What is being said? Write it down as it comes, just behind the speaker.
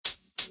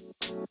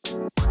God,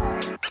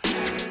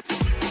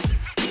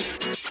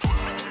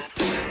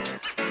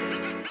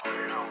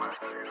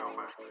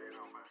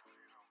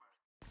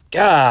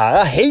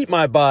 I hate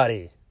my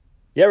body.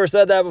 You ever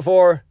said that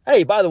before?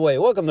 Hey, by the way,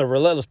 welcome to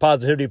Relentless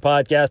Positivity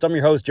Podcast. I'm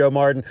your host, Joe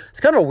Martin. It's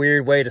kind of a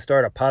weird way to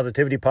start a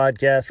positivity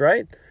podcast,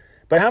 right?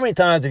 But how many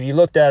times have you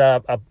looked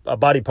at a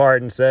body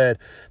part and said,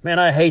 man,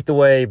 I hate the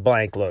way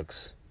blank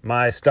looks.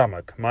 My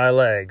stomach, my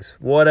legs,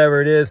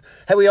 whatever it is.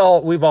 Hey,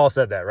 we've all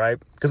said that, right?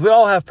 Because we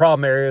all have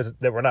problem areas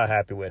that we're not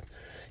happy with.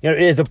 You know,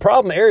 it is a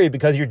problem area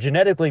because you're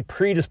genetically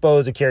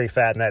predisposed to carry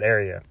fat in that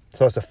area.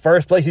 So it's the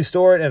first place you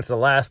store it, and it's the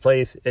last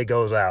place it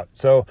goes out.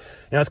 So,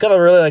 it's kind of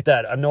really like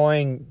that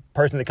annoying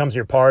person that comes to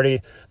your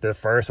party. They're the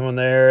first one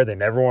there. They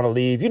never want to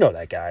leave. You know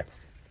that guy.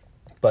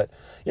 But,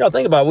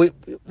 think about it.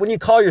 When you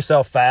call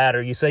yourself fat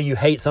or you say you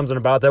hate something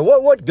about that,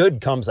 what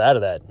good comes out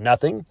of that?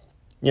 Nothing.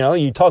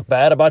 You talk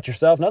bad about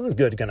yourself, nothing's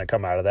good going to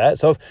come out of that.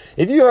 So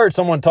if you heard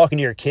someone talking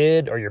to your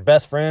kid or your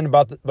best friend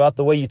about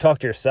the way you talk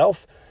to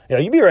yourself,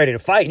 you'd be ready to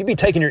fight. You'd be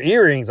taking your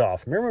earrings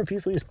off. Remember when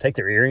people used to take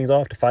their earrings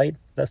off to fight?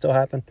 Does that still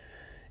happen?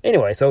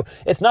 Anyway, so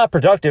it's not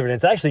productive and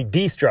it's actually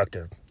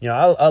destructive.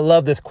 I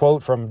love this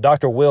quote from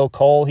Dr. Will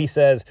Cole. He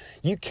says,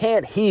 you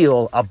can't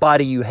heal a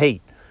body you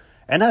hate.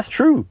 And that's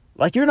true.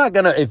 Like you're not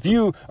going to, if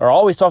you are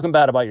always talking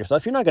bad about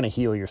yourself, you're not going to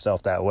heal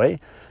yourself that way.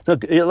 So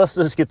let's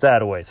just get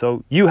that away.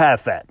 So you have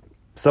fat.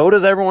 So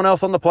does everyone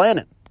else on the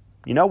planet.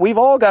 We've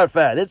all got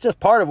fat. It's just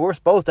part of it. We're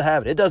supposed to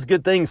have it. It does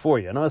good things for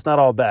you. It's not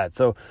all bad.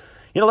 So,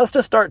 let's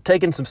just start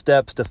taking some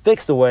steps to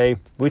fix the way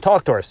we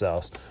talk to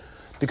ourselves.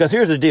 Because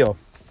here's the deal.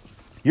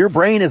 Your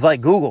brain is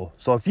like Google.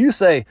 So if you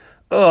say,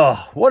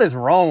 what is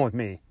wrong with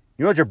me?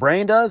 You know what your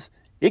brain does?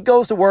 It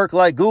goes to work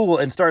like Google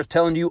and starts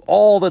telling you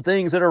all the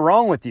things that are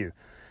wrong with you.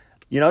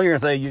 You're going to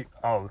say,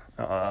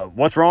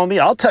 what's wrong with me?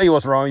 I'll tell you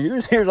what's wrong with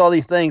you. Here's all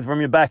these things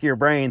from the back of your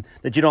brain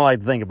that you don't like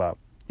to think about.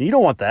 You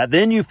don't want that.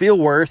 Then you feel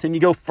worse and you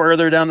go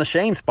further down the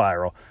shame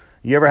spiral.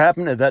 You ever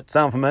happen? Does that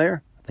sound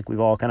familiar? I think we've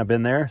all kind of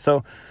been there.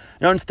 So,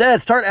 instead,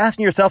 start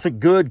asking yourself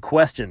good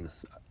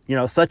questions,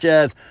 such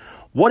as,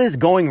 what is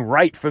going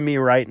right for me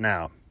right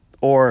now?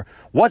 Or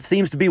what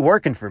seems to be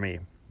working for me?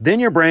 Then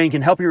your brain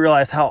can help you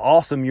realize how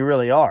awesome you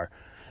really are.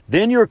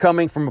 Then you're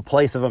coming from a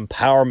place of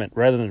empowerment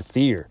rather than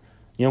fear.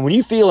 When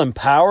you feel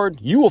empowered,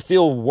 you will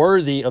feel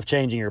worthy of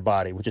changing your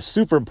body, which is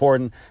super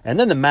important. And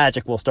then the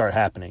magic will start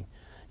happening.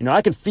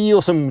 I can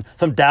feel some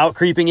doubt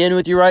creeping in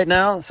with you right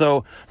now.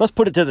 So let's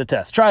put it to the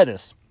test. Try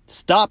this.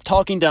 Stop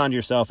talking down to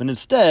yourself and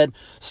instead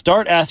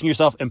start asking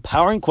yourself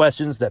empowering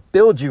questions that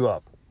build you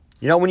up.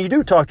 When you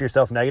do talk to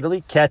yourself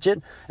negatively, catch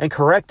it and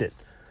correct it.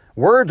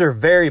 Words are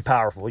very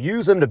powerful.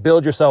 Use them to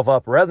build yourself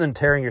up rather than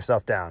tearing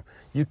yourself down.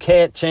 You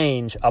can't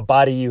change a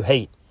body you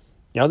hate.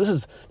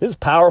 This is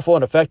powerful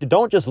and effective.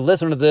 Don't just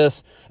listen to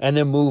this and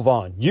then move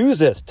on. Use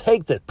this,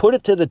 take this, put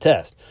it to the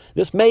test.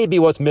 This may be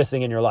what's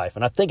missing in your life,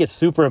 and I think it's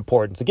super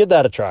important. So give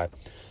that a try.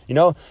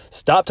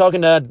 Stop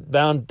talking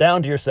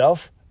down to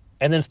yourself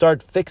and then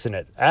start fixing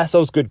it. Ask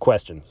those good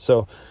questions.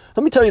 So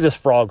let me tell you this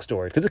frog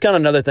story, because it's kind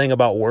of another thing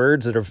about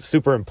words that are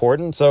super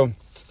important. So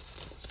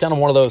it's kind of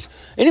one of those,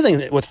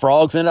 anything with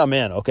frogs in it, I'm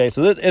in. Okay,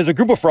 so there's a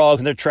group of frogs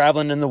and they're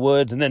traveling in the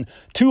woods, and then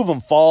two of them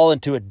fall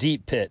into a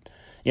deep pit.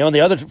 And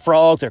the other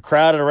frogs are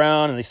crowded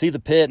around and they see the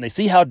pit and they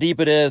see how deep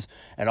it is.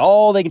 And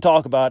all they can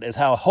talk about is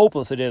how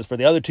hopeless it is for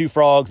the other two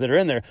frogs that are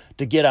in there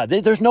to get out.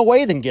 There's no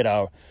way they can get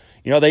out.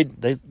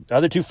 The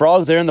other two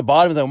frogs there in the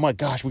bottom, they're, oh my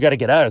gosh, we got to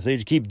get out. So they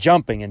just keep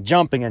jumping and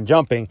jumping and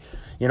jumping.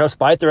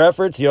 Despite their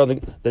efforts,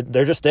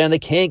 they're just standing. They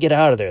can't get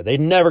out of there. They're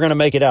never going to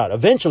make it out.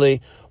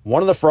 Eventually,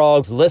 one of the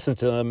frogs listens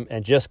to them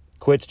and just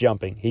quits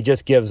jumping. He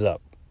just gives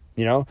up.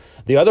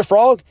 The other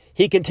frog,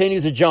 he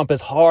continues to jump as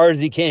hard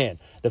as he can.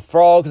 The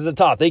frogs at the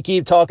top, they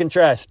keep talking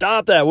trash.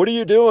 Stop that. What are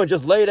you doing?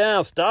 Just lay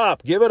down.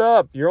 Stop. Give it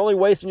up. You're only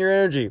wasting your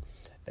energy.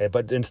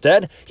 But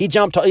instead, he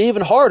jumped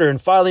even harder and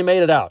finally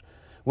made it out.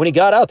 When he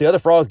got out, the other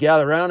frogs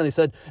gathered around and they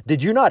said,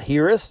 did you not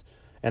hear us?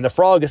 And the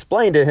frog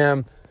explained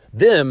to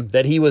them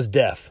that he was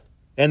deaf.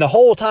 And the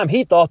whole time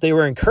he thought they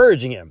were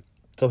encouraging him.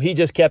 So he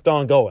just kept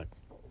on going.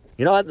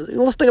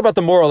 Let's think about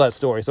the moral of that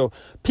story. So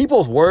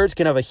people's words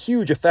can have a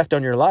huge effect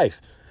on your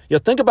life.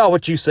 Think about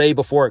what you say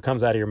before it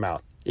comes out of your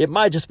mouth. It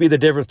might just be the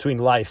difference between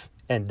life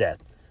and death.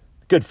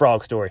 Good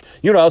frog story.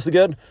 You know what else is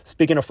good?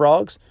 Speaking of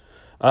frogs,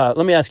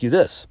 let me ask you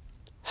this.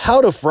 How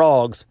do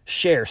frogs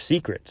share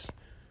secrets?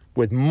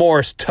 With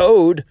Morse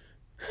Toad?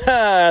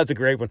 That's a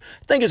great one.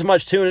 Thank you so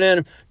much for tuning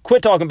in.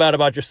 Quit talking bad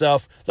about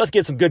yourself. Let's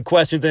get some good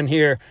questions in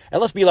here. And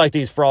let's be like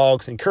these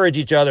frogs, encourage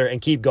each other, and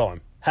keep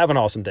going. Have an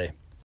awesome day.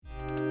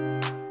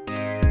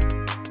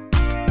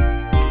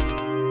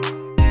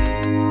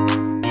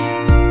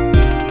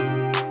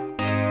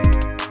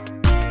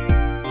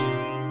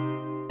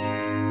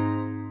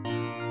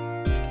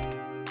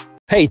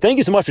 Hey, thank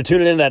you so much for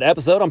tuning in to that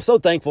episode. I'm so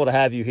thankful to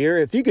have you here.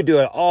 If you could do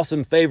an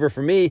awesome favor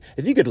for me,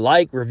 if you could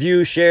like,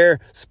 review, share,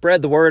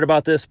 spread the word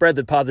about this, spread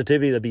the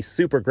positivity, that'd be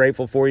super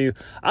grateful for you.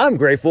 I'm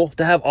grateful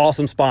to have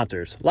awesome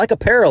sponsors like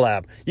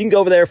Apparelab. You can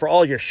go over there for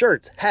all your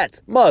shirts,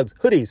 hats, mugs,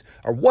 hoodies,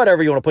 or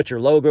whatever you want to put your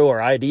logo or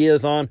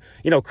ideas on.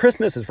 You know,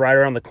 Christmas is right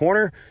around the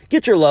corner.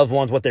 Get your loved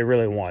ones what they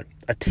really want.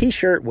 A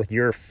t-shirt with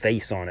your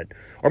face on it,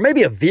 or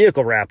maybe a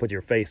vehicle wrap with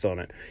your face on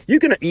it. You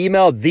can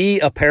email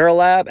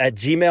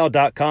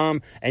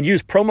theapparellab@gmail.com and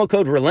use promo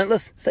code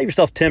Relentless. Save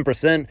yourself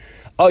 10%.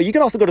 Oh, you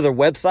can also go to their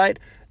website,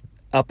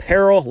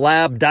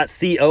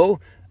 apparellab.co,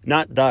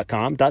 not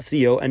 .com,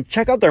 .co, and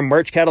check out their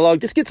merch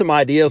catalog. Just get some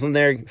ideas in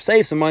there.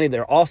 Save some money.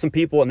 They're awesome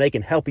people, and they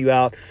can help you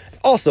out.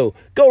 Also,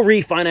 go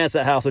refinance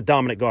that house with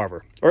Dominic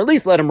Garver, or at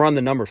least let him run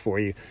the numbers for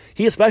you.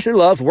 He especially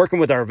loves working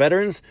with our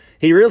veterans.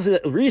 He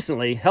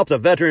recently helped a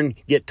veteran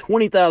get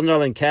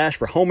 $20,000 in cash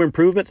for home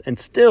improvements and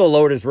still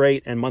lowered his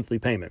rate and monthly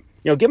payment.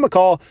 You know, give him a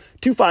call,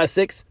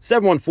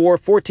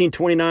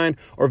 256-714-1429,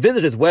 or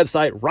visit his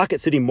website,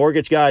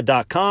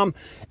 RocketCityMortgageGuy.com.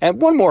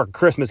 And one more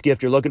Christmas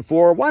gift you're looking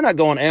for, why not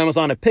go on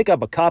Amazon and pick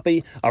up a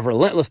copy of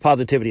Relentless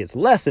Positivity? It's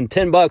less than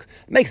 $10,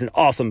 makes an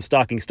awesome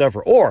stocking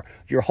stuffer or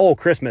your whole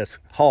Christmas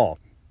haul.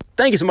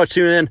 Thank you so much for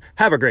tuning in.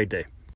 Have a great day.